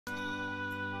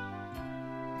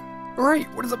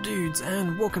Alright, what is up dudes,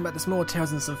 and welcome back to some more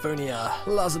Tales in Symphonia.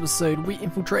 Last episode we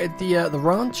infiltrated the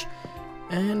ranch,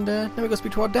 and now we gotta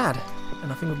speak to our dad.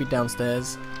 And I think we'll be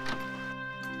downstairs,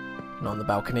 not on the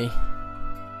balcony.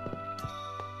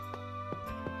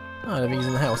 Oh, I don't think he's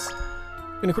in the house.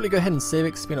 I'm gonna quickly go ahead and save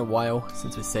it, 'cause it's been a while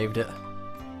since we saved it.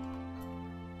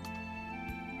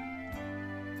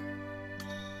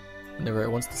 Whenever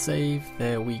it wants to save,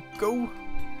 there we go.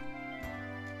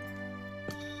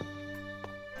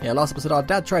 Yeah, last episode our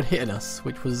dad tried hitting us,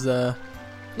 which was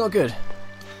not good.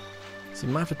 So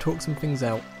we might have to talk some things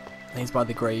out. And he's by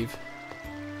the grave.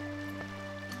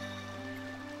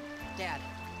 Dad,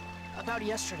 about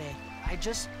yesterday, I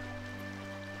just...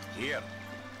 Here,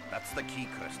 that's the key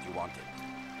crest you wanted.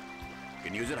 You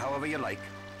can use it however you like.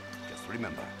 Just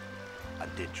remember, I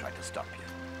did try to stop you.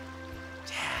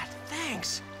 Dad,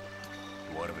 thanks!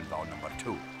 Word of vow number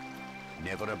 2.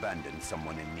 Never abandon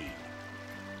someone in need.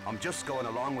 I'm just going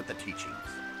along with the teachings.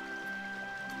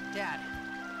 Dad,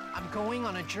 I'm going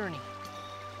on a journey.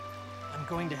 I'm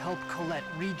going to help Colette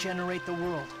regenerate the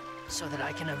world so that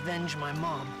I can avenge my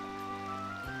mom.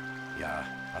 Yeah,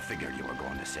 I figured you were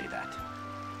going to say that.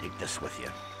 Take this with you.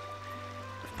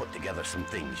 We've put together some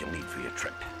things you'll need for your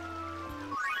trip.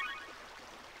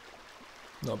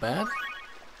 Not bad.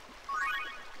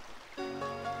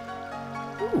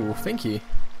 Ooh, thank you.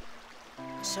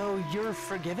 So you're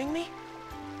forgiving me?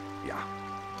 Yeah,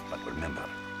 but remember,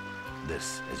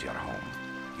 this is your home.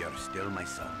 You're still my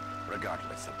son,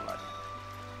 regardless of blood.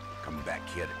 Come back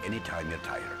here anytime you're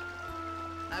tired.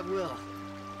 I will.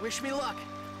 Wish me luck.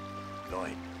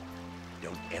 Lloyd,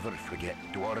 don't ever forget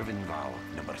Dwarven vow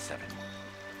number 7.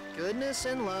 Goodness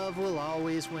and love will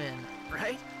always win,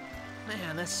 right?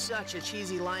 Man, that's such a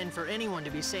cheesy line for anyone to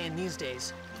be saying these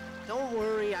days. Don't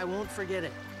worry, I won't forget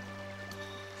it.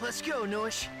 Let's go,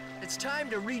 Nosh. It's time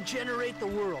to regenerate the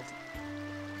world.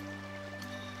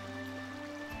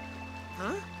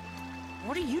 Huh?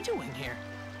 What are you doing here?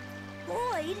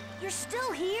 Lloyd, you're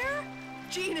still here?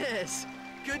 Genus!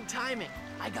 Good timing.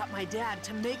 I got my dad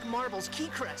to make Marble's key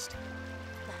crest.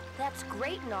 That's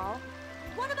great and all.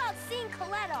 What about seeing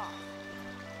Colette off?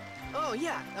 Oh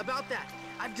yeah, about that.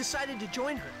 I've decided to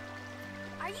join her.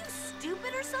 Are you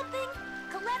stupid or something?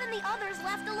 Colette and the others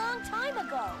left a long time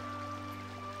ago.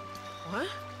 What?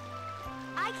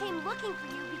 I came looking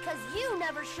for you because you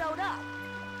never showed up.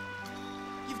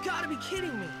 You've got to be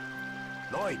kidding me.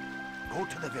 Lloyd, go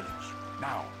to the village,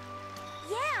 now.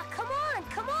 Yeah, come on,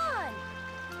 come on!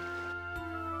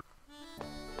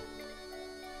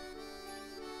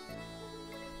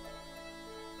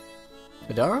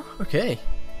 Vidara? Okay.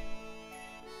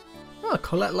 Oh,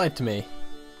 Colette lied to me.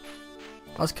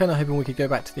 I was kind of hoping we could go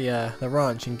back to the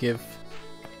ranch and give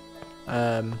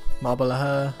Marble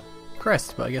her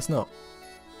crest, but I guess not.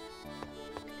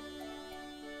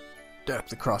 Derp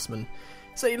the Craftsman.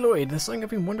 Say Lloyd, there's something I've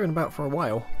been wondering about for a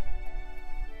while.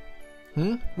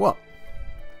 What?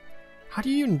 How do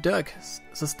you and Dirk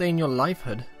sustain your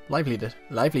livelihood?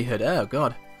 Livelihood, oh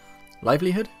god.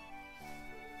 Livelihood?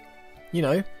 You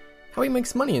know, how he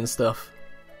makes money and stuff.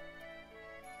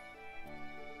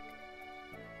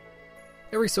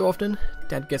 Every so often,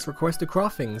 Dad gets requests to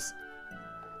craft things.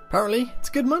 Apparently,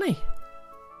 it's good money.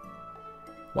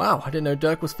 Wow, I didn't know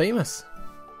Dirk was famous.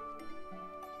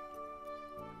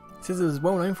 Scissors is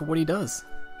well known for what he does.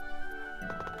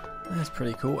 That's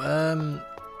pretty cool.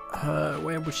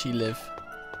 Where would she live?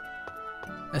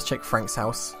 Let's check Frank's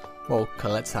house. Well,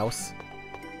 Colette's house.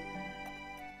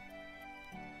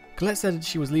 Colette said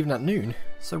she was leaving at noon,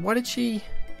 so why did she...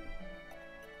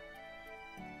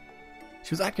 She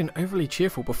was acting overly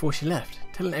cheerful before she left,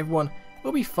 telling everyone,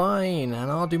 we'll be fine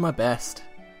and I'll do my best.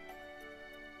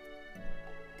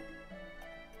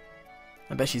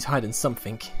 I bet she's hiding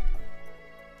something.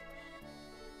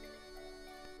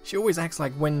 She always acts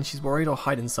like when she's worried or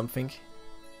hiding something.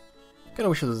 Kinda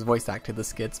wish it was voice acted the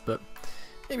skits, but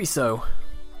maybe so.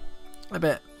 I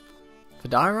bet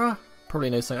Vidara probably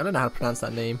knows something. I don't know how to pronounce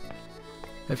that name.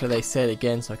 Hopefully they say it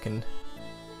again so I can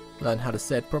learn how to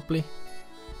say it properly.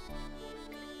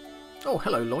 Oh,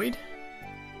 hello Lloyd.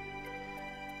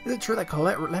 Is it true that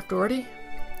Colette left already?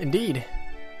 Indeed.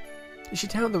 Did she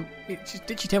tell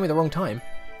me the wrong time?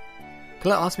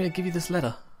 Colette asked me to give you this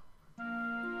letter.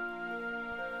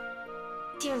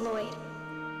 Dear Lloyd,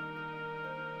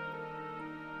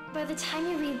 by the time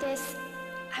you read this,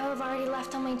 I will have already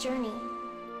left on my journey.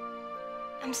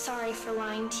 I'm sorry for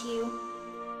lying to you.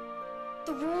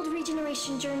 The world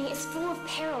regeneration journey is full of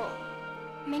peril.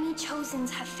 Many Chosens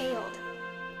have failed.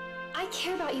 I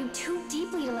care about you too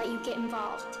deeply to let you get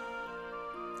involved.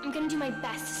 I'm gonna do my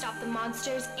best to stop the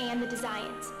monsters and the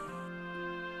Dezions.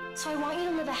 So I want you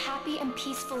to live a happy and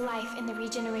peaceful life in the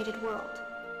regenerated world.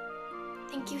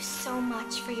 Thank you so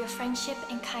much for your friendship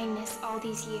and kindness all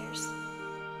these years.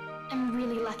 I'm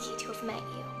really lucky to have met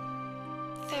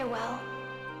you. Farewell,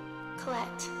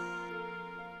 Colette.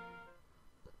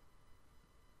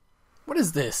 What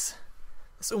is this?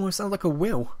 This almost sounds like a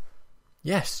will.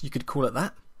 Yes, you could call it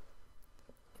that.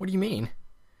 What do you mean?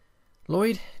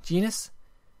 Lloyd, Genus,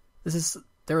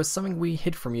 there is something we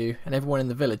hid from you and everyone in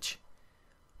the village.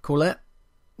 Colette?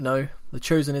 No, the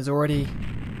Chosen is already...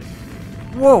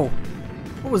 Whoa!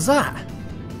 What was that?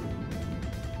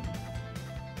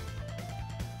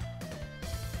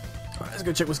 Alright, let's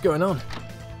go check what's going on.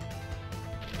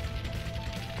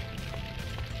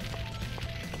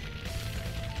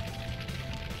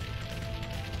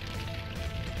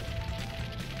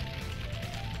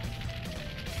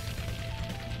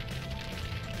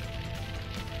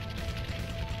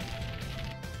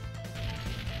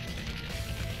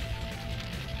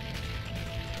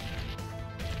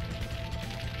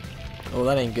 Oh,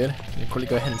 that ain't good. We'll probably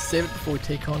go ahead and save it before we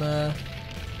take on the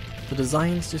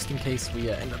designs, just in case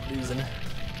we end up losing.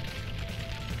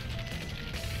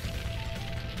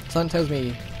 Something tells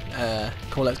me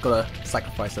Colette's got to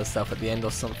sacrifice herself at the end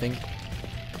or something.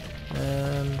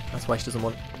 That's why she doesn't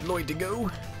want Lloyd to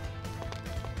go.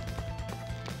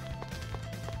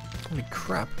 Holy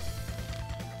crap.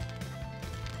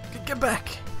 Get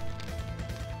back!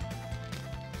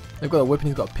 They've got a whip and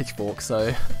he's got a pitchfork,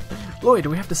 so... Lloyd,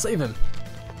 we have to save him!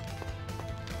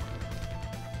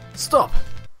 Stop!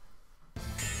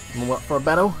 Come on, up for a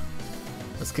battle?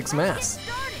 Let's kick some ass.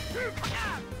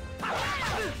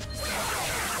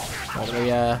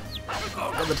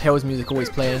 Got the Tales music always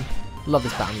playing. Love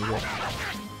this battle music.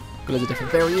 Got loads of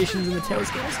different variations in the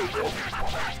Tales game. So cool.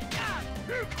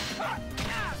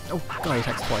 Oh god, he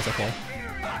attacks twice, okay.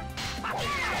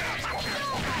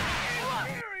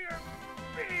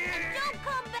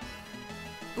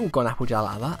 Oh, got an apple gel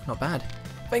out of that. Not bad.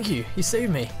 Thank you, you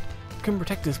saved me. I couldn't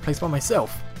protect this place by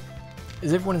myself.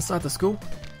 Is everyone inside the school?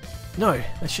 No,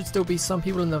 there should still be some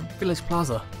people in the village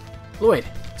plaza. Lloyd,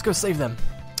 let's go save them.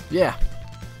 Yeah.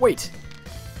 Wait.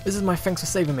 This is my thanks for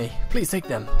saving me. Please take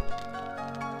them.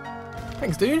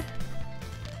 Thanks, dude.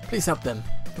 Please help them.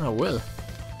 I will.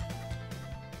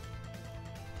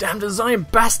 Damn design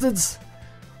bastards!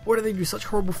 Why do they do such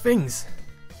horrible things?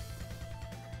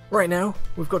 Right now,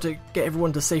 we've got to get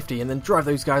everyone to safety and then drive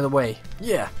those guys away.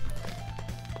 Yeah.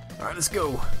 Alright, let's go.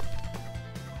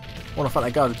 I want to fight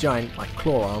that guy with a giant, like,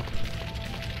 claw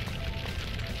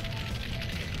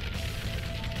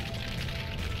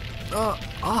arm.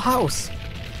 Our house!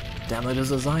 Damn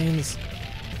those Zions.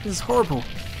 This is horrible.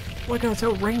 What can I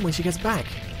tell Rain when she gets back?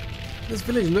 This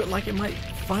village looked like it might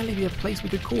finally be a place we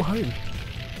could call home.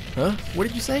 Huh? What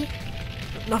did you say?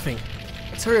 Nothing.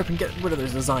 Let's hurry up and get rid of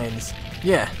those Zions.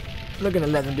 Yeah, I'm not going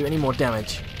to let them do any more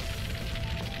damage.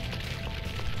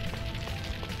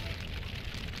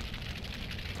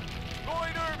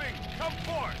 Lloyd Irving, come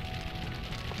forth!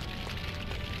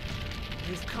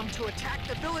 You've come to attack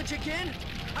the village again?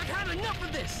 I've had enough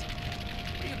of this!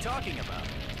 What are you talking about?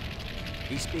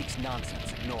 He speaks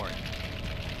nonsense. Ignore him.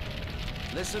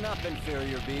 Listen up,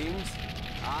 inferior beings.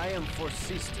 I am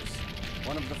Forcestus,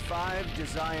 one of the 5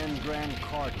 Desian Grand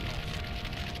Cardinals.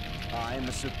 I am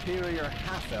the superior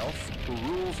half-elf who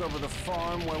rules over the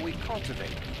farm where we cultivate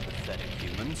you pathetic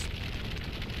humans.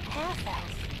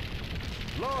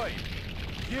 Half-elf. Lloyd,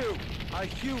 you, a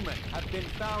human, have been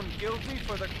found guilty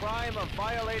for the crime of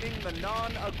violating the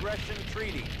non-aggression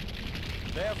treaty.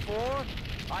 Therefore,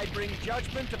 I bring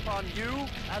judgment upon you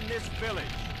and this village.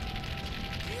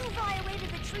 You violated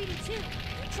the treaty too.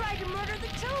 You tried to murder the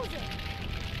Chosen.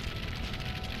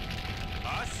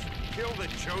 Us? Kill the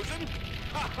Chosen?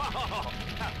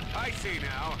 I see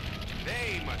now.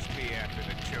 They must be after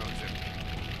the Chosen.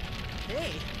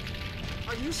 Hey,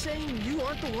 are you saying you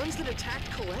aren't the ones that attacked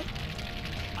Colette?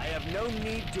 I have no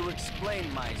need to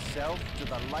explain myself to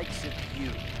the likes of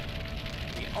you.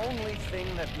 The only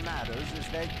thing that matters is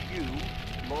that you,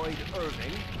 Lloyd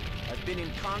Irving, have been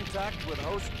in contact with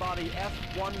host body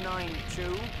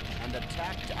F-192 and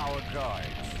attacked our guards.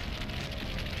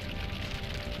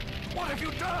 What have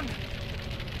you done?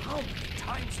 How many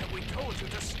times have we told you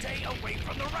to stay away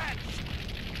from the ranch?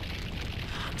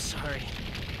 I'm sorry.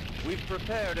 We've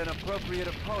prepared an appropriate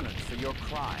opponent for your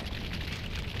crime.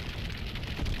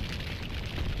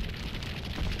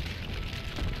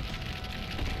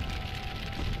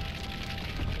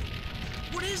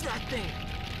 What is that thing?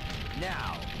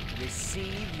 Now,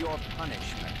 receive your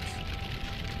punishment.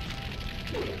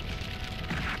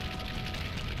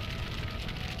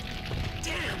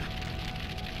 Damn!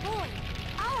 Boy,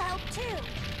 I'll help too.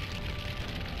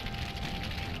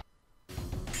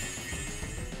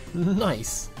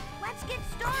 Nice. Let's get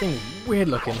That started. thing is weird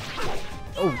looking.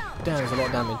 Oh, damn, there's a lot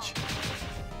of damage.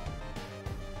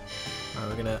 Alright,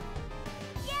 we're gonna...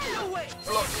 No way!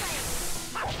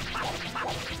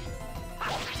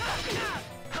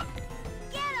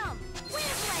 Get him!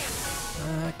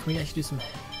 Windblade! can we actually do some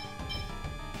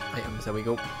items? There we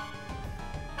go.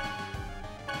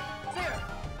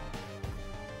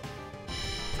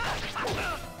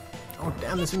 Oh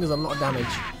damn, this thing does a lot of damage.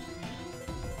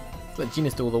 Let's let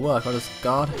Genius do all the work, I'll just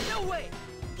guard. No way!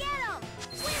 Get him!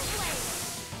 Windblade!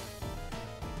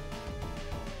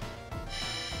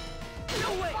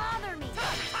 No way! Bother me!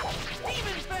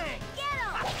 Demon Fang! Get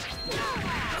him!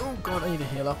 Oh god, I need a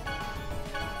heal up.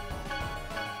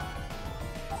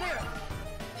 There!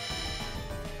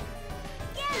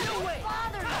 Get him! No way!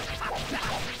 Bother me!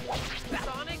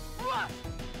 Sonic Rush!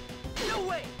 No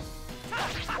way!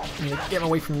 I need to get him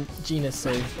away from Genius,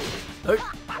 so... Oh!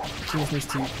 Genius needs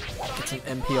to get some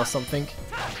MP or something.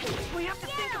 We have to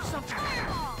think of something.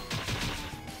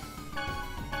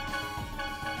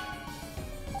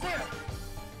 There!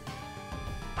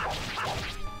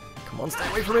 Come on, stay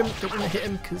away from him! Don't want to hit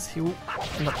him, because he'll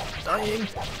end up dying.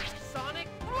 Sonic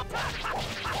Rush!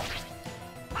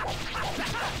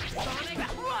 Sonic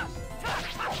Rush!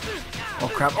 Oh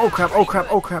crap, oh crap, oh crap,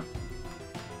 oh crap!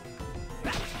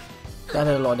 That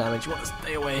did a lot of damage, you want to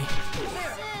stay away.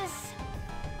 Jesus!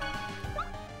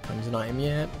 Can't use an item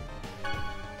yet.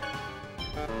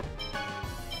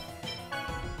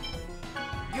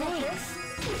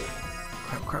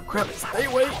 Crap, crap, crap, stay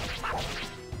away!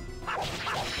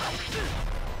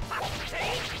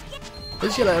 At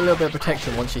least you get like, a little bit of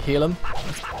protection once you heal him.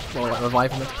 That's, well, like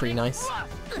revive him, that's pretty nice.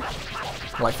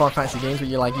 Like Final Fantasy games where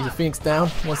you like use a Phoenix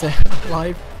down once they're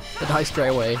alive, they die straight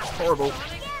away. It's horrible.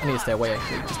 I need to stay away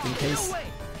actually, just in case.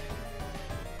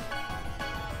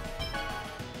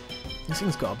 This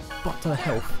thing's got a butt ton of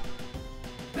health.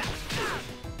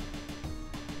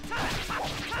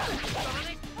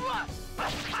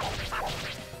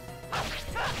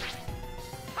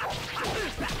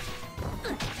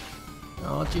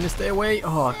 Oh, Gina, stay away!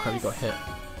 Oh crap, you got hit.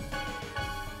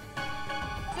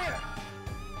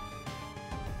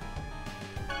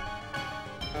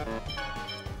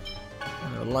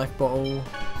 Another life bottle.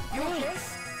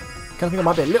 Kind of think I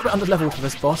might be a little bit under leveled for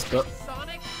this boss, but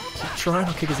keep trying,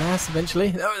 I'll kick his ass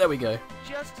eventually. Oh, there we go.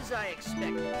 Just as I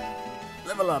expected.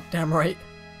 Level up, damn right.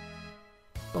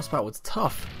 Boss battle was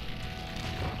tough.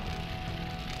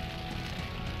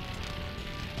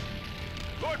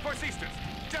 Lord Forcestus,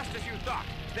 just as you thought,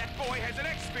 that boy has an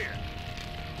X-Spear.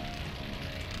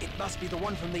 It must be the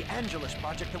one from the Angelus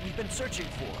project that we've been searching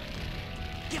for.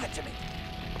 Give it to me.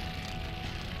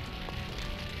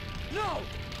 No!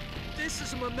 This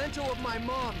is a memento of my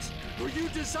mom's, who you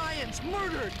Desians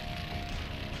murdered!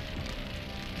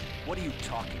 What are you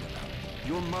talking about?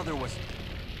 Your mother was...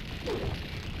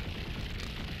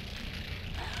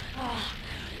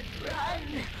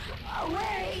 Run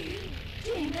away,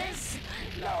 Genus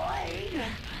Lloyd!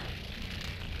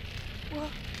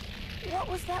 What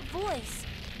was that voice?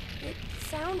 It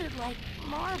sounded like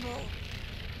marble.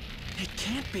 It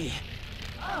can't be.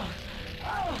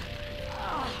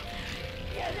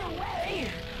 Get away!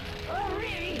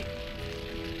 Hurry!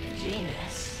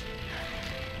 Genus,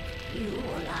 you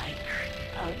were like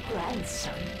a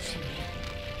grandson to me.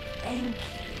 Thank you.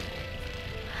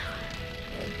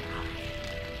 Goodbye.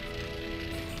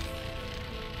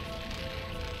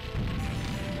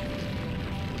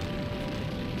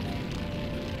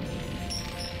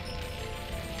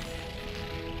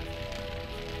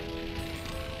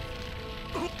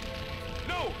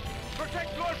 No!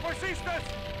 Protect Lord Forcestus!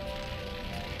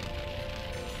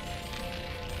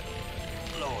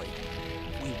 Lloyd,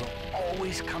 we will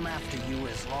always come after you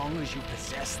as long as you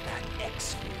possess that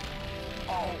X-Sphere.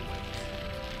 Always.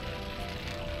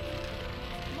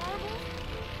 Marble?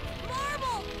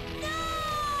 Marble!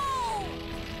 No!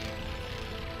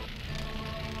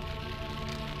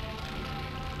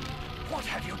 What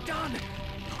have you done?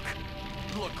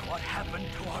 Look what happened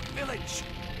to our village.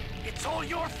 It's all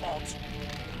your fault.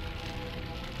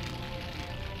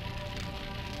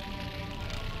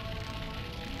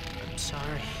 I'm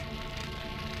sorry.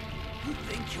 You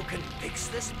think you can fix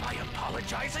this by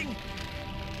apologizing?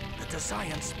 The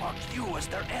Desians marked you as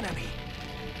their enemy.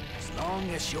 As long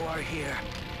as you are here,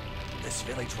 this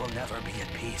village will never be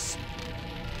at peace.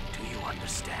 Do you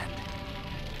understand?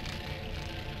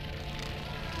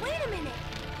 Wait a minute!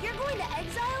 You're going to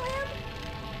exile him?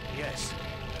 Yes.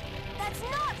 That's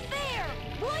not fair!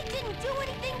 Lloyd didn't do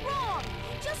anything wrong!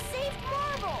 He just saved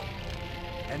Marble!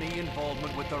 Any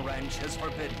involvement with the ranch is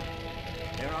forbidden.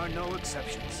 There are no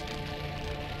exceptions.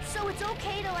 So it's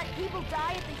okay to let people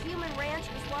die at the human ranch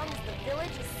as long as the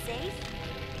village is safe?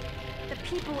 The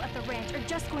people at the ranch are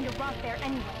just going to rot there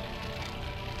anyway.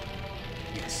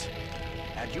 Yes.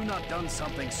 Had you not done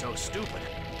something so stupid,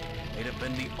 they'd have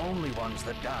been the only ones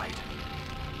that died.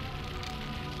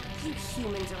 You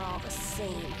humans are all the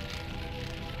same.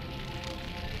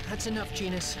 That's enough,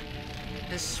 Genus.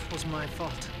 This was my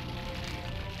fault.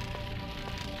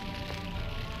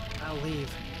 I'll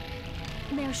leave.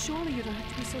 Mayor, surely you don't have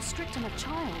to be so strict on a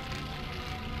child.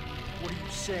 What are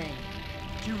you saying?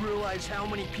 Do you realize how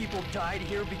many people died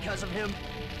here because of him?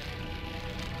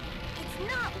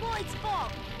 It's not Lloyd's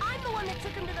fault. I'm the one that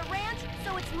took him to the ranch,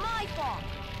 so it's my fault.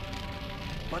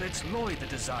 But it's Lloyd the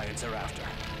Desians are after.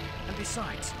 And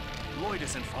besides, Lloyd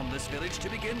isn't from this village to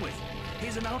begin with.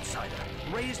 He's an outsider,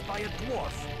 raised by a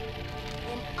dwarf.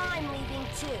 And I'm leaving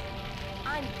too.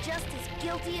 I'm just as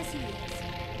guilty as he is.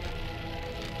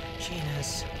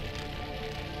 Genus.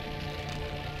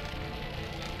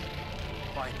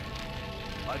 Finally,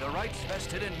 by the rights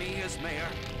vested in me as mayor,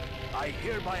 I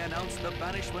hereby announce the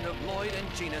banishment of Lloyd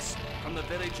and Genus from the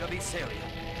village of Iselia.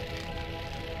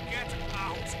 Get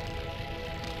out!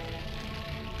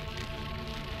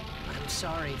 I'm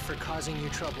sorry for causing you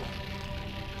trouble.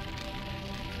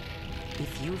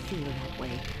 If you feel that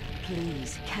way,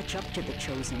 please catch up to the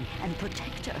Chosen and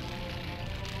protect her.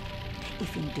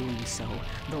 If in doing so,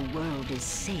 the world is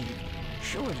saved,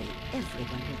 surely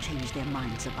everyone will change their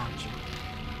minds about you.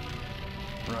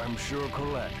 I'm sure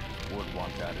Colette would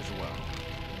want that as well.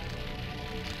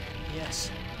 Yes,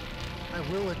 I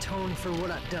will atone for what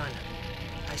I've done.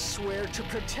 I swear to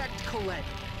protect Colette,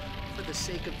 for the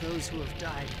sake of those who have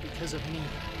died because of me.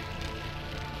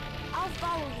 I'll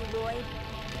follow you, Lloyd.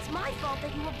 It's my fault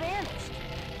that you were banished.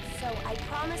 So I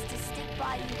promise to stick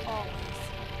by you always.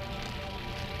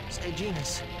 Say,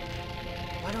 Genus,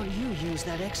 why don't you use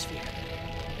that X-Sphere?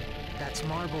 That's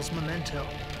Marble's memento.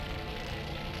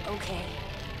 Okay.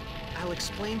 I'll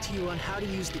explain to you on how to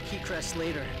use the key crest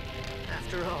later.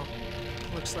 After all,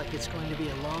 looks like it's going to be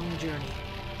a long journey.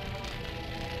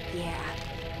 Yeah.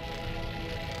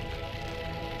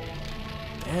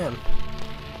 Damn.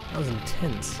 That was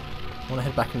intense. I want to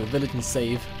head back into the village and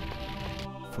save.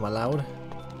 From allowed.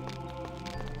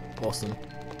 Awesome.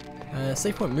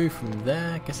 Safe point move from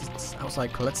there. I guess it's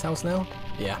outside Colette's house now?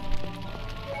 Yeah.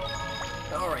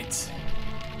 Alright.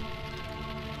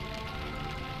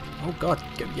 Oh god,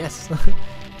 go, yes.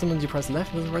 Sometimes you press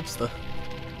left, it doesn't register.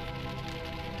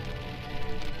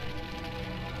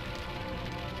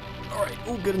 Alright,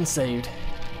 all good and saved.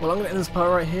 Well, I'm going to end this part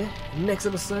right here. Next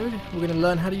episode, we're going to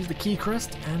learn how to use the key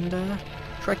crest and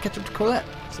try to catch up to Colette.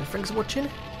 So thanks for watching.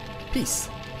 Peace.